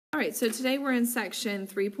All right, so today we're in section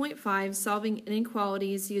 3.5, solving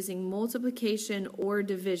inequalities using multiplication or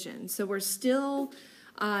division. So we're still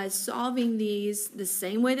solving these the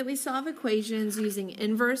same way that we solve equations using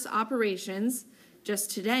inverse operations.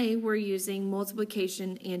 Just today we're using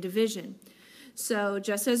multiplication and division. So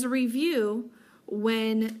just as a review,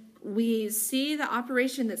 when we see the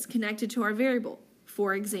operation that's connected to our variable,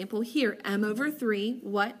 for example here, m over 3,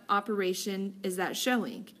 what operation is that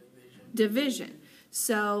showing? Division.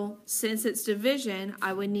 So since it's division,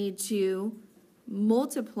 I would need to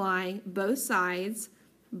multiply both sides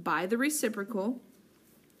by the reciprocal,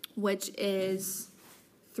 which is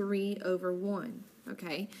 3 over 1.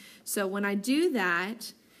 Okay, so when I do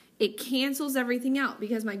that, it cancels everything out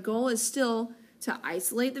because my goal is still to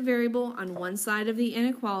isolate the variable on one side of the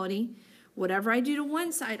inequality. Whatever I do to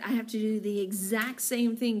one side, I have to do the exact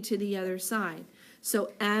same thing to the other side.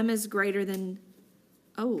 So m is greater than,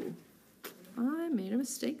 I made a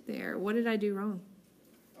mistake there. What did I do wrong?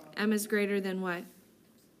 M is greater than what?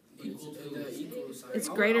 It's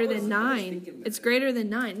greater than 9. It's greater than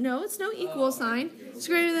 9. No, it's no equal sign. It's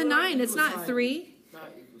greater than 9. It's not 3.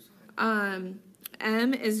 M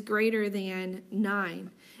is greater than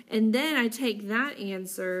 9. And then I take that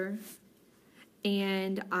answer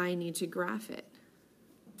and I need to graph it.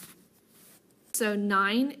 So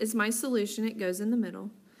 9 is my solution. It goes in the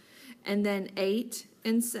middle. And then 8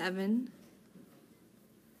 and 7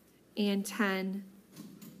 and 10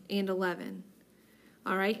 and 11.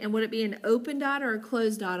 All right, and would it be an open dot or a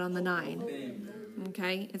closed dot on the 9?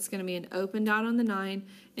 Okay, it's going to be an open dot on the 9.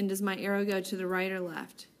 And does my arrow go to the right or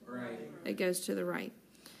left? Right. It goes to the right.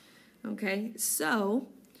 Okay, so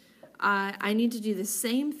I need to do the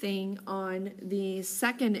same thing on the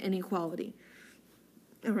second inequality.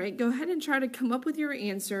 All right, go ahead and try to come up with your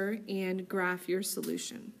answer and graph your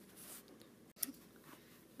solution.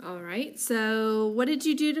 All right, so what did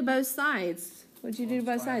you do to both sides? What did you do to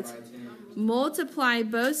both sides? Multiply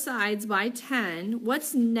both sides by 10.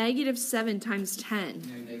 What's negative 7 times 10?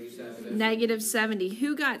 Negative 70. Negative 70.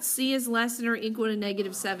 Who got C is less than or equal to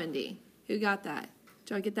negative 70? Who got that?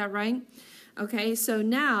 Did I get that right? Okay, so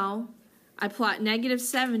now I plot negative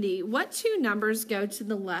 70. What two numbers go to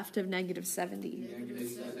the left of negative 70? Negative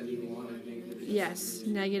 71 and negative Yes,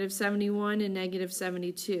 negative 71 and negative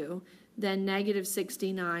 72. Then negative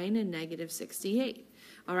 69 and negative 68.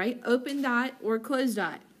 All right, open dot or closed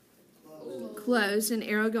dot? Closed, and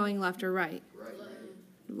arrow going left or right? Right.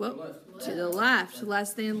 Whoop, to the left,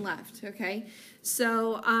 less than left, okay?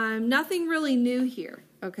 So nothing really new here,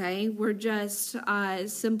 okay? We're just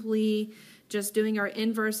simply just doing our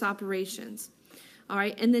inverse operations. All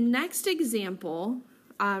right, and the next example,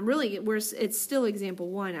 it's still example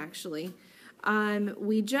 1 actually.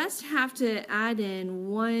 We just have to add in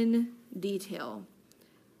one detail.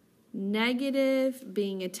 Negative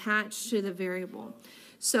being attached to the variable.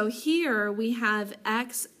 So here we have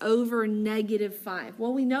x over negative 5.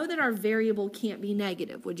 Well, we know that our variable can't be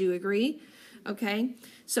negative. Would you agree? Okay,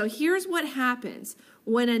 so here's what happens.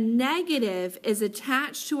 When a negative is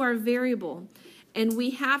attached to our variable and we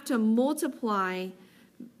have to multiply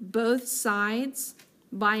both sides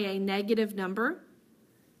by a negative number,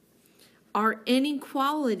 our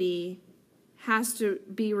inequality has to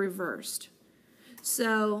be reversed.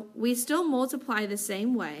 So we still multiply the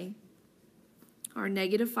same way. Our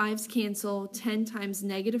negative 5's cancel. 10 times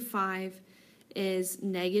negative 5 is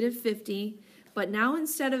negative 50. But now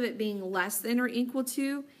instead of it being less than or equal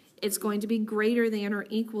to, it's going to be greater than or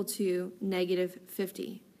equal to negative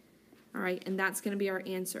 50. All right, and that's going to be our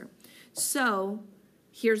answer. So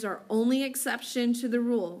here's our only exception to the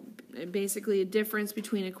rule. Basically a difference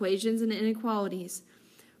between equations and inequalities.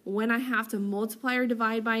 When I have to multiply or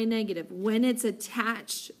divide by a negative, when it's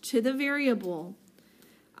attached to the variable,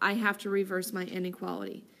 I have to reverse my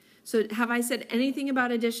inequality. So have I said anything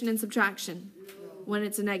about addition and subtraction? No. When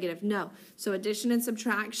it's a negative? No. So addition and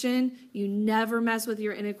subtraction, you never mess with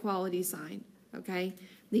your inequality sign, okay?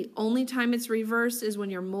 The only time it's reversed is when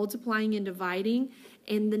you're multiplying and dividing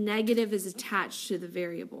and the negative is attached to the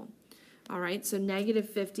variable. All right, so negative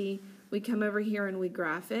 50, we come over here and we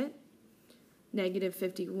graph it. Negative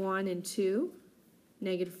 51 and 2,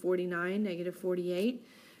 negative 49, negative 48.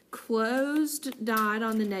 Closed dot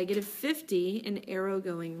on the negative 50 and arrow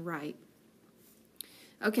going right.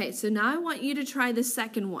 Okay, so now I want you to try the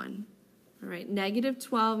second one. All right, negative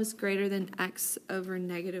 12 is greater than x over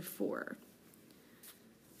negative 4.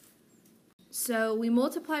 So we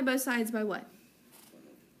multiply both sides by what?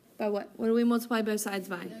 By what? What do we multiply both sides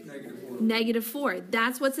by? Negative 4. Negative 4.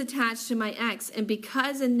 That's what's attached to my x. And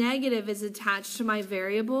because a negative is attached to my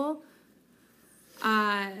variable,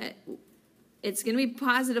 it's going to be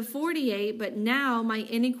positive 48, but now my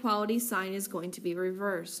inequality sign is going to be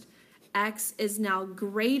reversed. X is now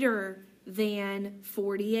greater than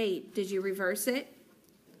 48. Did you reverse it?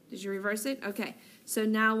 Did you reverse it? Okay. So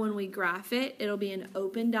now when we graph it, it'll be an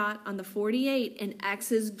open dot on the 48, and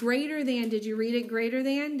X is greater than. Did you read it greater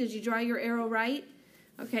than? Did you draw your arrow right?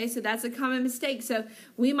 Okay, so that's a common mistake. So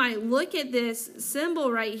we might look at this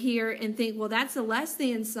symbol right here and think, well, that's a less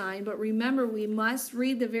than sign, but remember, we must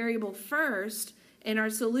read the variable first in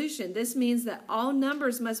our solution. This means that all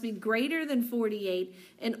numbers must be greater than 48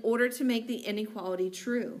 in order to make the inequality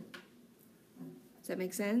true. Does that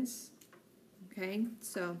make sense? Okay,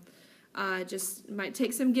 so just might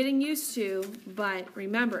take some getting used to, but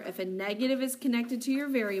remember, if a negative is connected to your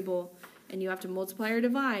variable, and you have to multiply or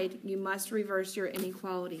divide, you must reverse your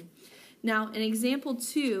inequality. Now, in example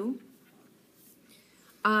 2,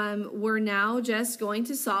 we're now just going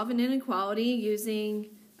to solve an inequality using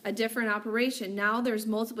a different operation. Now there's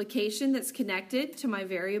multiplication that's connected to my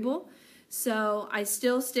variable, so I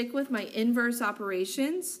still stick with my inverse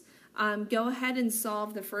operations. Go ahead and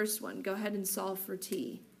solve the first one. Go ahead and solve for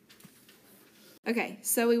t. Okay,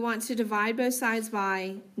 so we want to divide both sides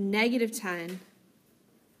by negative 10.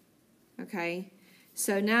 Okay,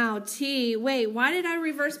 so now t, wait, why did I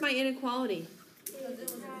reverse my inequality?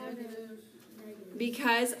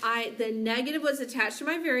 Because the negative was attached to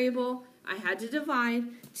my variable, I had to divide.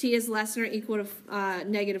 T is less than or equal to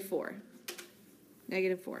negative 4.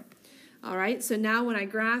 Negative 4. All right, so now when I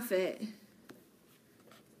graph it,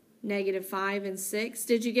 negative 5 and 6.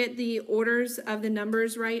 Did you get the orders of the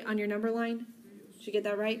numbers right on your number line? Did you get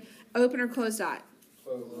that right? Open or closed dot?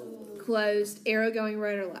 Closed. Arrow going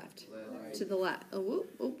right or left? To the left. Oh,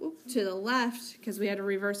 whoop, whoop, whoop. To the left, because we had to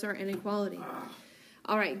reverse our inequality.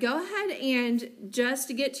 All right, go ahead and just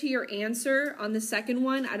to get to your answer on the second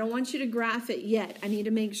one, I don't want you to graph it yet. I need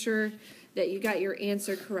to make sure that you got your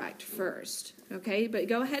answer correct first. Okay, but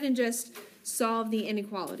go ahead and just solve the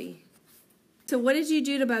inequality. So what did you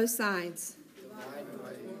do to both sides?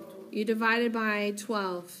 You divided by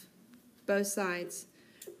 12, both sides,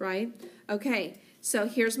 right? Okay, so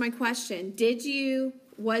here's my question.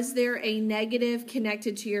 Was there a negative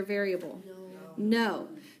connected to your variable? No.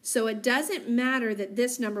 So it doesn't matter that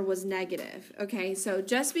this number was negative, okay? So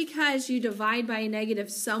just because you divide by a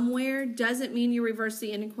negative somewhere doesn't mean you reverse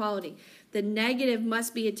the inequality. The negative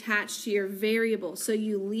must be attached to your variable, so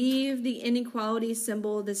you leave the inequality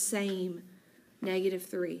symbol the same, negative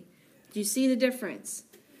 3. Do you see the difference?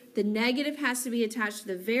 The negative has to be attached to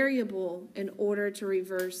the variable in order to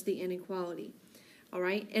reverse the inequality. All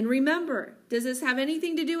right, and remember, does this have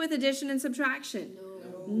anything to do with addition and subtraction?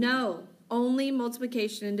 No, only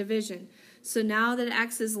multiplication and division. So now that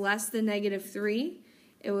x is less than negative 3,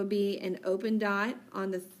 it would be an open dot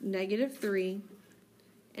on the negative 3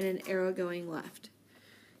 and an arrow going left.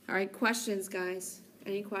 All right, questions, guys?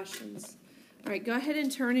 Any questions? All right, go ahead and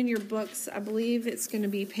turn in your books. I believe it's going to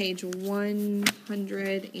be page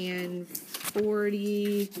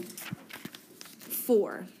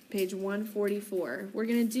 144. Page 144. We're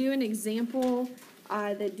going to do an example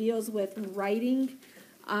that deals with writing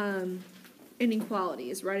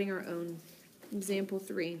inequalities, writing our own. Example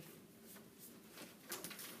 3.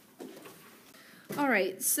 All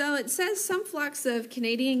right, so it says some flocks of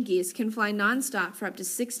Canadian geese can fly nonstop for up to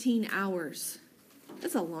 16 hours.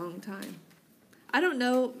 That's a long time. I don't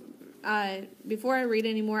know, before I read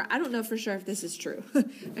anymore, I don't know for sure if this is true.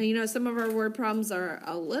 And you know, some of our word problems are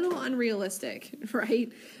a little unrealistic,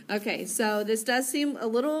 right? Okay, so this does seem a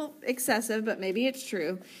little excessive, but maybe it's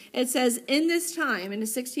true. It says, in this time, in a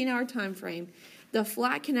 16-hour time frame, the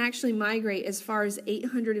flock can actually migrate as far as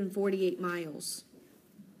 848 miles.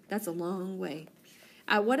 That's a long way.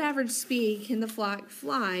 At what average speed can the flock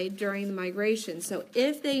fly during the migration? So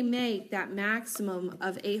if they make that maximum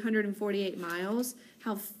of 848 miles,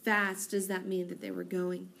 how fast does that mean that they were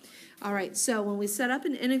going? All right, so when we set up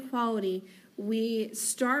an inequality, we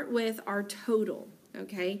start with our total,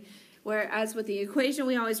 okay? Whereas with the equation,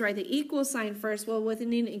 we always write the equal sign first. Well, with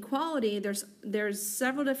an inequality, there's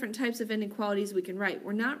several different types of inequalities we can write.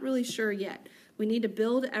 We're not really sure yet. We need to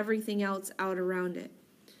build everything else out around it.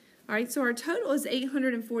 All right, so our total is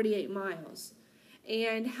 848 miles.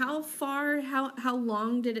 And how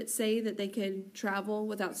long did it say that they could travel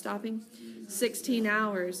without stopping? 16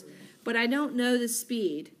 hours. But I don't know the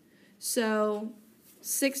speed. So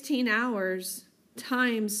 16 hours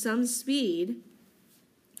times some speed,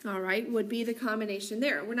 all right, would be the combination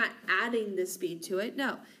there. We're not adding the speed to it.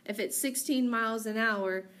 No. If it's 16 miles an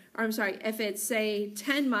hour, or I'm sorry, if it's, say,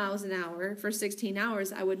 10 miles an hour for 16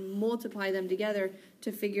 hours, I would multiply them together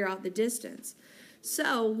to figure out the distance.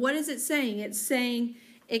 So what is it saying? It's saying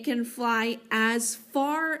it can fly as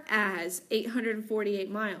far as 848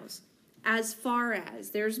 miles. As far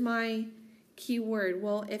as. There's my key word.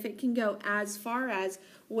 Well, if it can go as far as,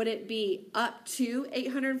 would it be up to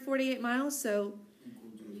 848 miles? So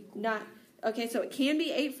not, okay, so it can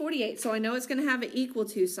be 848. So I know it's going to have an equal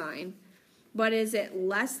to sign. But is it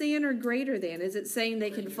less than or greater than? Is it saying they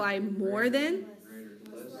can fly more than?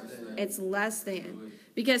 It's less than.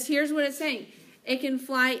 Because here's what it's saying. It can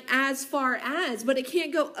fly as far as, but it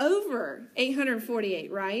can't go over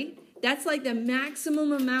 848, right? That's like the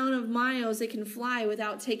maximum amount of miles it can fly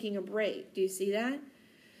without taking a break. Do you see that?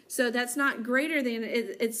 So that's not greater than.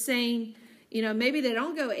 It's saying, you know, maybe they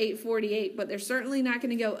don't go 848, but they're certainly not going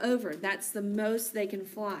to go over. That's the most they can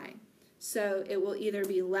fly. So it will either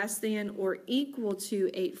be less than or equal to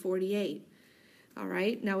 848. All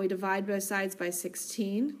right, now we divide both sides by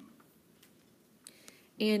 16.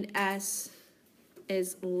 And S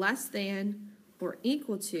is less than or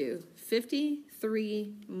equal to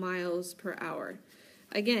 53 miles per hour.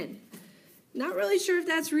 Again, not really sure if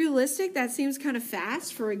that's realistic. That seems kind of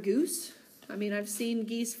fast for a goose. I mean, I've seen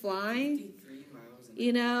geese fly. 53 miles an hour.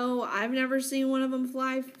 You know, I've never seen one of them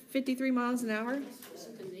fly 53 miles an hour.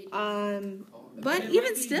 But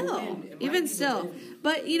even still,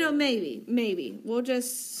 but you know, maybe we'll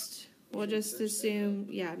just assume,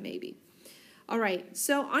 yeah, maybe. All right,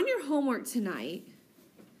 so on your homework tonight,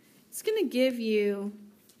 it's going to give you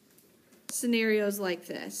scenarios like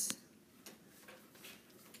this.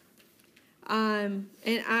 And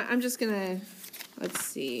I'm just going to, let's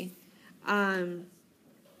see. Let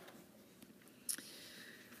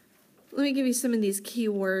me give you some of these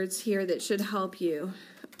keywords here that should help you.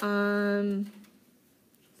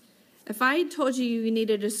 If I told you you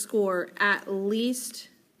needed to score at least,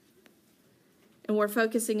 and we're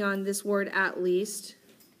focusing on this word at least,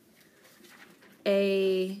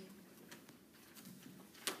 an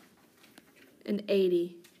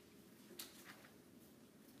 80.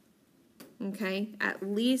 Okay, at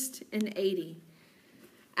least an 80.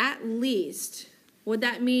 At least, would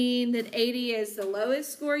that mean that 80 is the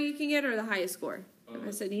lowest score you can get or the highest score?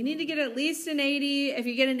 I said you need to get at least an 80. If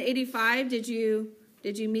you get an 85, did you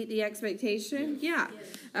meet the expectation? Yeah.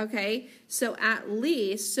 Okay. So at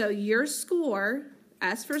least, so your score,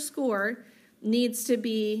 S for score, needs to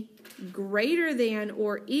be greater than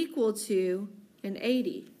or equal to an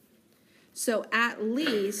 80. So at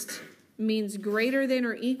least means greater than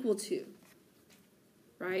or equal to.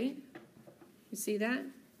 Right? You see that?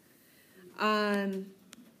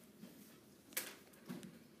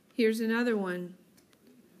 Here's another one.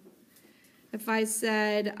 If I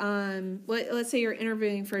said, let's say you're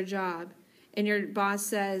interviewing for a job, and your boss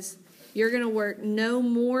says, you're going to work no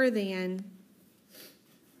more than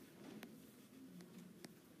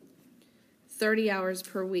 30 hours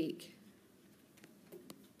per week.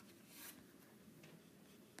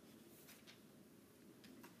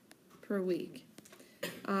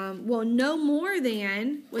 Well, no more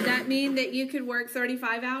than, would that mean that you could work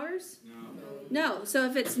 35 hours? No. So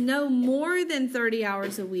if it's no more than 30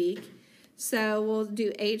 hours a week, so we'll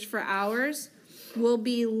do H for hours, will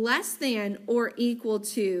be less than or equal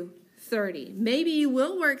to 30. Maybe you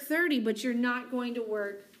will work 30, but you're not going to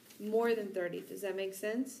work more than 30. Does that make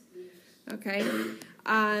sense? Okay.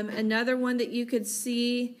 Another one that you could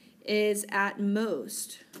see is at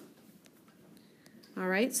most. All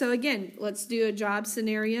right. So again, let's do a job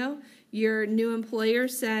scenario. Your new employer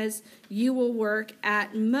says you will work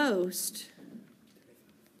at most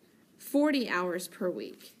 40 hours per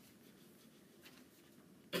week.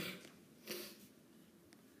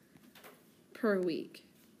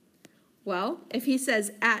 Well, if he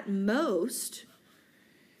says at most,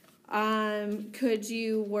 could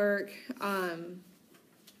you work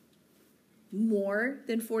more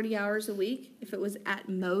than 40 hours a week if it was at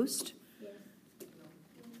most?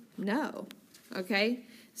 No. Okay?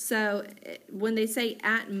 So when they say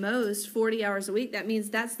at most 40 hours a week, that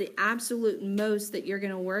means that's the absolute most that you're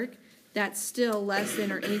going to work. That's still less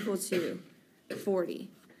than or equal to 40.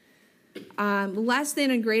 Less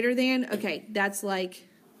than and greater than, okay, that's like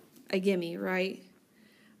a gimme, right?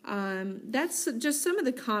 That's just some of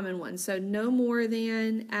the common ones. So no more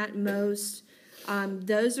than, at most.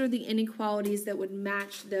 Those are the inequalities that would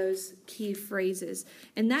match those key phrases.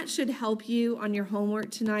 And that should help you on your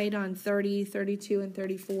homework tonight on 30, 32, and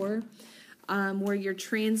 34, where you're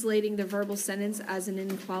translating the verbal sentence as an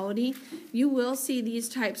inequality. You will see these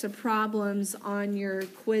types of problems on your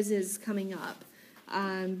quizzes coming up,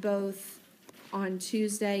 both on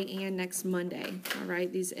Tuesday and next Monday, all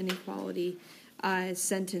right, these inequality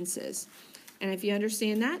sentences. And if you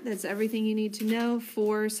understand that, that's everything you need to know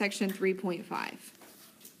for section 3.5.